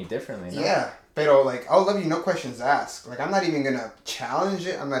you prove me differently. No? Yeah. Pero, like, I'll love you, no questions asked. Like, I'm not even going to challenge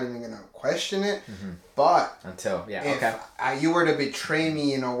it. I'm not even going to question it. But if you were to betray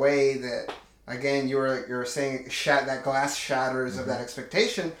me in a way that, again, you're saying that glass shatters of that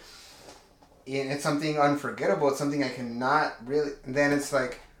expectation, and it's something unforgettable. It's something I cannot really... Then it's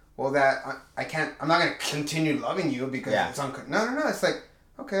like, well, I'm not going to continue loving you because it's No. It's like,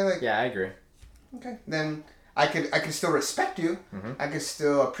 okay, like... Yeah, I agree. Okay, then... I could still respect you. I could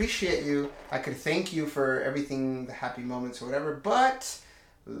still appreciate you. I could thank you for everything, the happy moments or whatever. But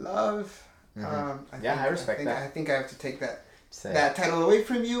love, I respect that. I think I have to take that title away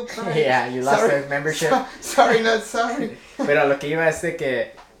from you. Yeah, you lost the membership. Sorry, not sorry. Pero lo que iba es de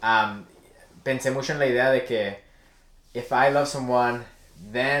que pensé mucho en la idea de que if I love someone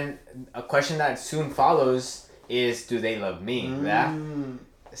then a question that soon follows is, do they love me? ¿Verdad?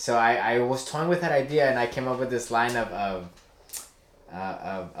 So I was toying with that idea, and I came up with this line of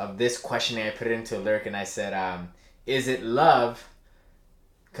this questioning. I put it into a lyric, and I said, is it love?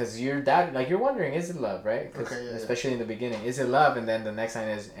 Because you're wondering, is it love, right? Okay, especially in the beginning, is it love? And then the next line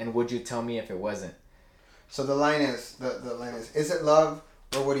is, and would you tell me if it wasn't? So the line is, is it love,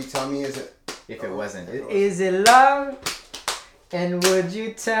 or would you tell me is it? If it wasn't. Is it love? And would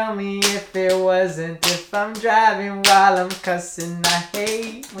you tell me if it wasn't? If I'm driving while I'm cussing, I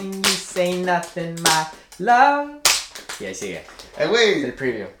hate when you say nothing, my love. Yeah, sigue. Hey, güey. El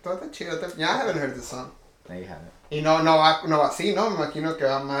preview. Todo está chido. I haven't heard this song. No, you haven't. Y no va así, ¿no? Me imagino que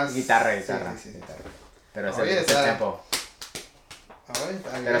va más... Guitarra. Sí. Pero es el tempo.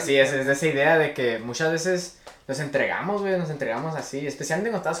 Pero Bien. sí, es esa idea de que muchas veces nos entregamos, güey, así,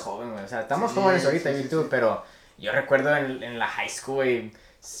 especialmente cuando estás joven, güey. O sea, estamos jóvenes ahorita, YouTube, pero yo recuerdo en la high school, güey,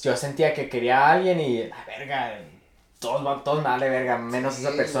 yo sentía que quería a alguien y, la verga, todos me vale verga, menos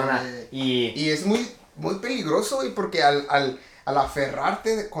esa persona. Y es muy, muy peligroso, güey, porque al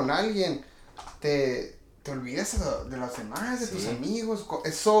aferrarte con alguien, te olvidas de los demás, de tus amigos.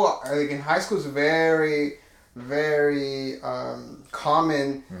 Eso, like, in high school is very, very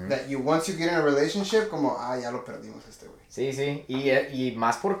common that once you get in a relationship, como, ya lo perdimos este güey. Sí, y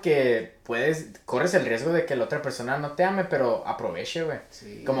más porque corres el riesgo de que la otra persona no te ame, pero aproveche, güey.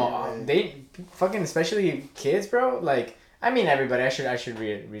 Sí, como, they fucking, especially kids, bro, like, I mean everybody, I should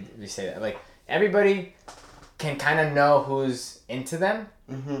re-say that, like, everybody can kind of know who's into them.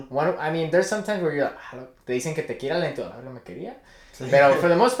 I mean, there's sometimes where you're like, te dicen que te quieren, y tú, me quería. Sí. Pero for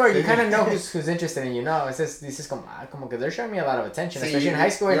the most part, you kind of know who's interested in you, know. Dices como que they're showing me a lot of attention, especially in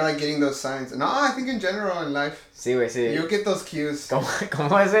high school. You're like getting those signs. No, I think in general in life. Sí, güey, sí. You get those cues.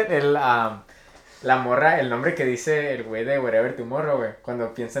 ¿Cómo es la morra, el nombre que dice el güey de Wherever Tomorrow, güey?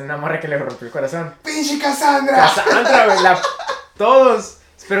 Cuando piensa en una morra que le rompió el corazón. ¡Pinche Cassandra! ¡Cassandra, güey! Todos.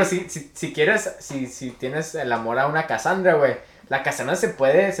 Pero si quieres, si tienes el amor a una Cassandra, güey, la Cassandra se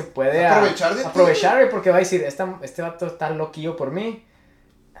puede aprovechar, güey, porque va a decir, este vato está loquillo por mí.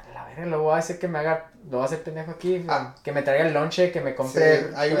 A la verga, lo voy a hacer lo voy a hacer pendejo aquí, que me traiga el lonche, que me compre. Sí,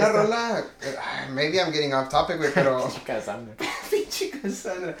 hay una rola, maybe I'm getting off topic, güey, pero... Cassandra. Pinche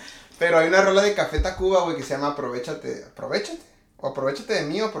Cassandra. Pero hay una rola de Café Tacuba, güey, que se llama Aprovechate. O aprovechate de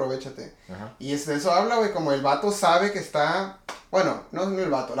mí o aprovechate. Y de eso habla, güey, como el vato sabe que está... Bueno, no el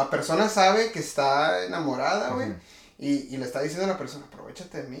vato, la persona sabe que está enamorada, güey. Y le está diciendo a la persona,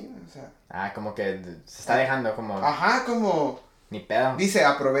 aprovechate de mí, o sea... como que se está dejando, como... Ajá, como... Ni pedo. Dice,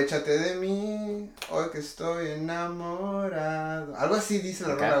 aprovechate de mí, hoy que estoy enamorado. Algo así dice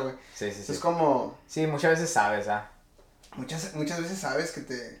la rola, güey. Sí. Es como... Sí, muchas veces sabes, Muchas veces sabes que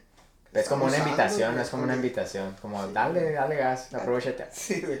te... Es como una invitación, es como una invitación. Como, sí, dale gas, aprovechate.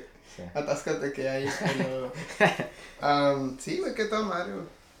 Sí, güey. Sí. Atáscate que hay. Sí, güey, qué tal, Mario.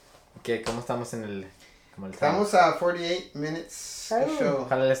 ¿Cómo estamos en el... Estamos a 48 minutes de show.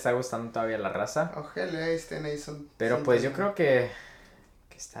 Ojalá les esté gustando todavía la raza. Ojalá estén ahí. Pero pues yo creo que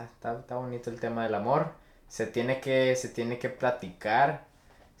está bonito el tema del amor. Se tiene que platicar.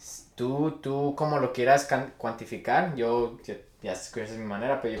 Tú como lo quieras cuantificar. Yo ya sé que esa es mi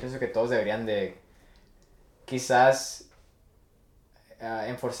manera, pero yo pienso que todos deberían de quizás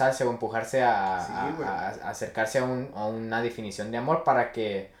enforzarse o empujarse a acercarse a una definición de amor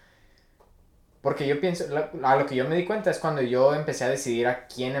porque yo pienso, a lo que yo me di cuenta es cuando yo empecé a decidir a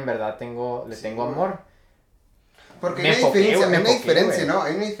quién en verdad tengo amor. Porque hay una diferencia, ¿no?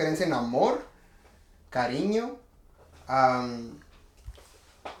 Hay una diferencia en amor, cariño,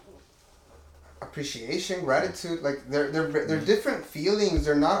 appreciation, gratitude. Like they're different feelings.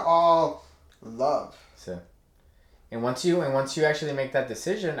 They're not all love. So, and once you actually make that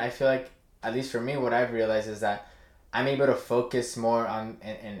decision, I feel like, at least for me, what I've realized is that I'm able to focus more on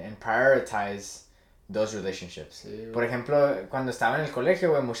and prioritize those relationships. Sí, por ejemplo, cuando estaba en el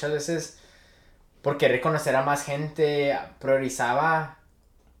colegio, güey, muchas veces, por querer conocer a más gente, priorizaba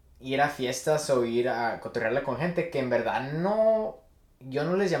ir a fiestas o ir a cotorrearla con gente que en verdad yo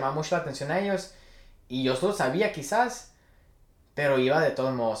no les llamaba mucho la atención a ellos, y yo solo sabía quizás, pero iba de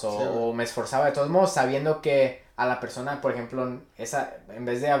todos modos, o me esforzaba de todos modos, sabiendo que a la persona, por ejemplo, en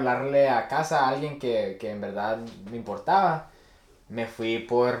vez de hablarle a casa a alguien que en verdad me importaba, me fui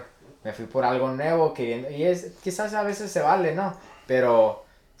por algo nuevo, queriendo, y quizás a veces se vale, ¿no? Pero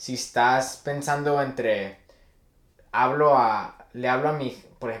si estás pensando le hablo a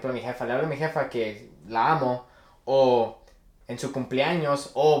por ejemplo, le hablo a mi jefa que la amo, o en su cumpleaños,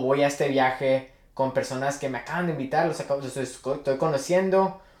 o voy a este viaje con personas que me acaban de invitar, los estoy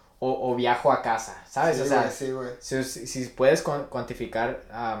conociendo, o viajo a casa, ¿sabes? Sí, o sea, güey, sí, güey. si puedes cuantificar,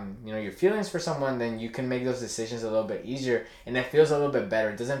 your feelings for someone, then you can make those decisions a little bit easier, and it feels a little bit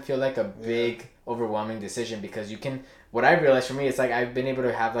better. It doesn't feel like a big, overwhelming decision because you can. What I realized for me, it's like I've been able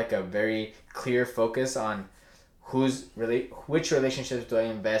to have like a very clear focus on which relationships do I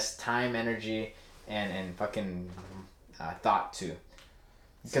invest time, energy, and fucking thought to.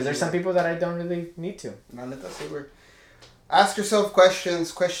 Because there's some people that I don't really need to. La neta, sí, güey. Ask yourself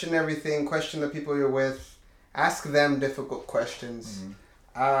questions, question everything, question the people you're with, ask them difficult questions.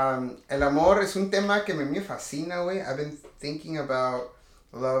 El amor es un tema que me fascina, güey. I've been thinking about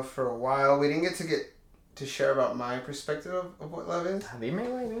love for a while. We didn't get to share about my perspective of what love is. Dime,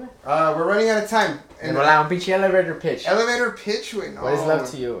 güey, dime. We're running out of time. And un pinche elevator pitch. Elevator pitch, güey. No. What is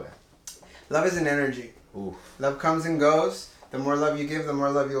love to you, güey? Love is an energy. Oof. Love comes and goes. The more love you give, the more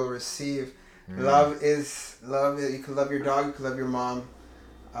love you'll receive. Love is love. You can love your dog. You can love your mom.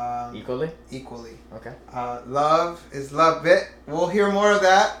 Equally? Equally. Okay. Love is love. We'll hear more of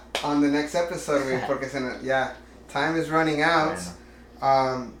that on the next episode, güey, porque time is running out.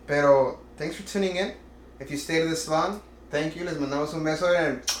 Pero thanks for tuning in. If you stayed this long, thank you. Les mandamos un beso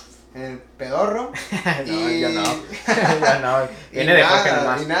en el pedorro. Ya no. Viene de Jorge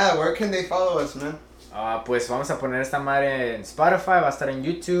nomás. Y nada, where can they follow us, man? Pues vamos a poner esta madre en Spotify, va a estar en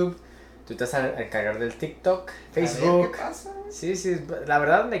YouTube. Tú te vas a encargar del TikTok, Facebook. ¿Qué pasa? Sí, la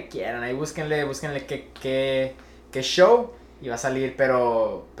verdad donde quieran. Ahí búsquenle qué show y va a salir.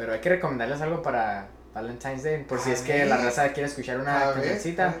 Pero hay que recomendarles algo para Valentine's Day. Por si es que la raza quiere escuchar una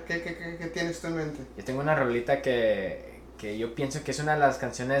cancioncita. ¿Qué tienes tú en mente? Yo tengo una rolita que yo pienso que es una de las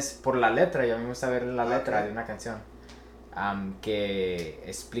canciones por la letra. Y a mí me gusta ver la letra de una canción. Que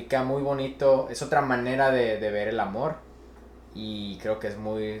explica muy bonito. Es otra manera de ver el amor. Y creo que es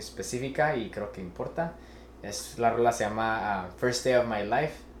muy específica y creo que importa. La rola se llama First Day of My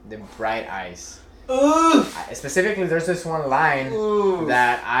Life, The Bright Eyes. Specifically, there's this one line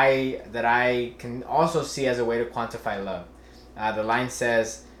that I can also see as a way to quantify love. The line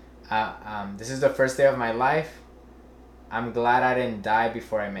says, "This is the first day of my life. I'm glad I didn't die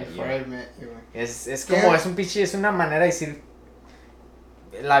before I met you." Es como es una manera de decir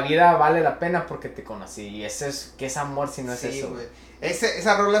la vida vale la pena porque te conocí. Y eso es, ¿qué es amor si no es eso? Güey.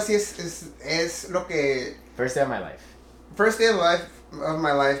 Esa rola sí es lo que... First Day of My Life. First Day of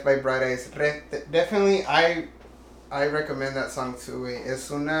My Life by Bright Eyes. Definitely, I recommend that song too, güey.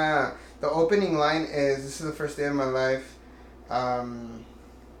 Es una... The opening line is, "This is the first day of my life.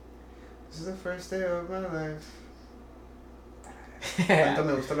 This is the first day of my life." Tanto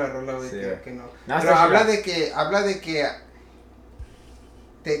me gusta la rola, güey, que no. Pero habla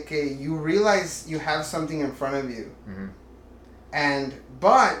de que you realize you have something in front of you,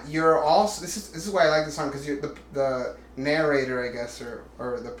 but you're also this is why I like the song, because you're the narrator, I guess,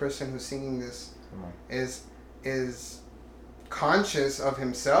 or the person who's singing this is conscious of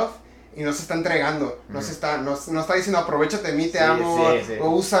himself y no se está entregando, no está diciendo aprovechate de mí, te amo, o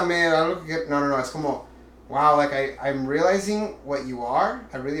úsame, algo que no, es como wow, like I'm realizing what you are,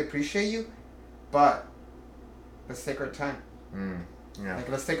 I really appreciate you, but let's take our time. Yeah. Like,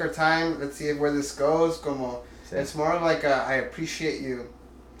 let's take our time, let's see where this goes, como, it's more like I appreciate you.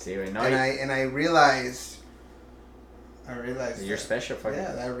 Sí, güey, no. And I realized you're special for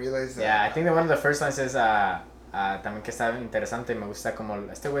yeah, I realized that. Yeah, I think that one of the first lines is también que está interesante, me gusta como,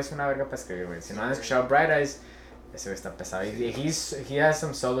 este güey es una verga para escribir, güey. Si no han escuchado Bright Eyes, ese güey está pesado. He has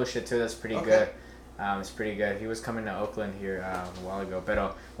some solo shit too that's pretty good. It's pretty good. He was coming to Oakland here a while ago,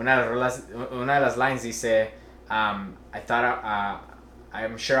 pero una de las lines dice, I thought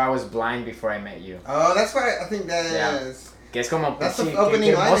I'm sure I was blind before I met you. Oh, that's what I think that is. Que es como... That's the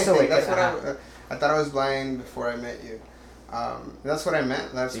opening line, I think. That's what I thought I was blind before I met you. That's what I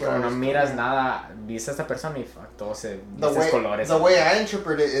meant. That's what como I no was miras doing. nada, viste a esta persona y todo se... colores. The way I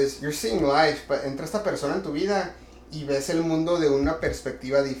interpret it is, you're seeing life, but entra esta persona en tu vida y ves el mundo de una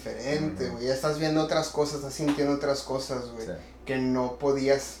perspectiva diferente, güey. Ya estás viendo otras cosas, estás sintiendo otras cosas, güey, que no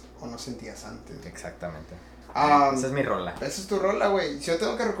podías o no sentías antes. Exactamente. Esa es mi rola. Esa es tu rola, güey. Si yo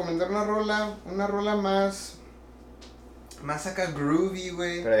tengo que recomendar una rola más acá groovy,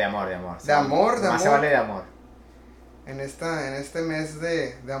 güey. Pero de amor. De amor. Más se vale de amor. En este mes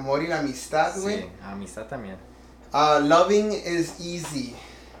de amor y la amistad, güey. Sí, amistad también. Loving is Easy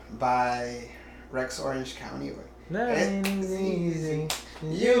by Rex Orange County, güey. Loving is easy.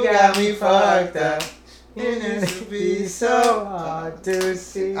 You got me fucked up. It used to be so hard to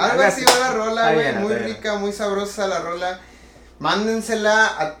see. Algo así va la rola, güey. Muy rica, muy sabrosa la rola.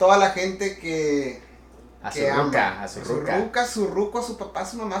 Mándensela a toda la gente que... A su ruca, a su ruco, a su papá, a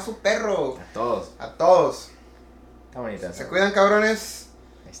su mamá, a su perro. A todos. A todos. Está bonita. Se cuidan, cabrones.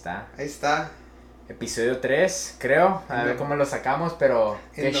 está. Ahí está. Episodio 3, creo. A ver cómo lo sacamos, pero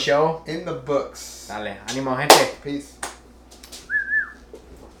qué show. In the books. Dale, ánimo, gente. Peace.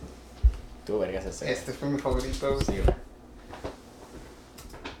 Tú, vergas, ese. Este fue mi favorito. Sí, güey.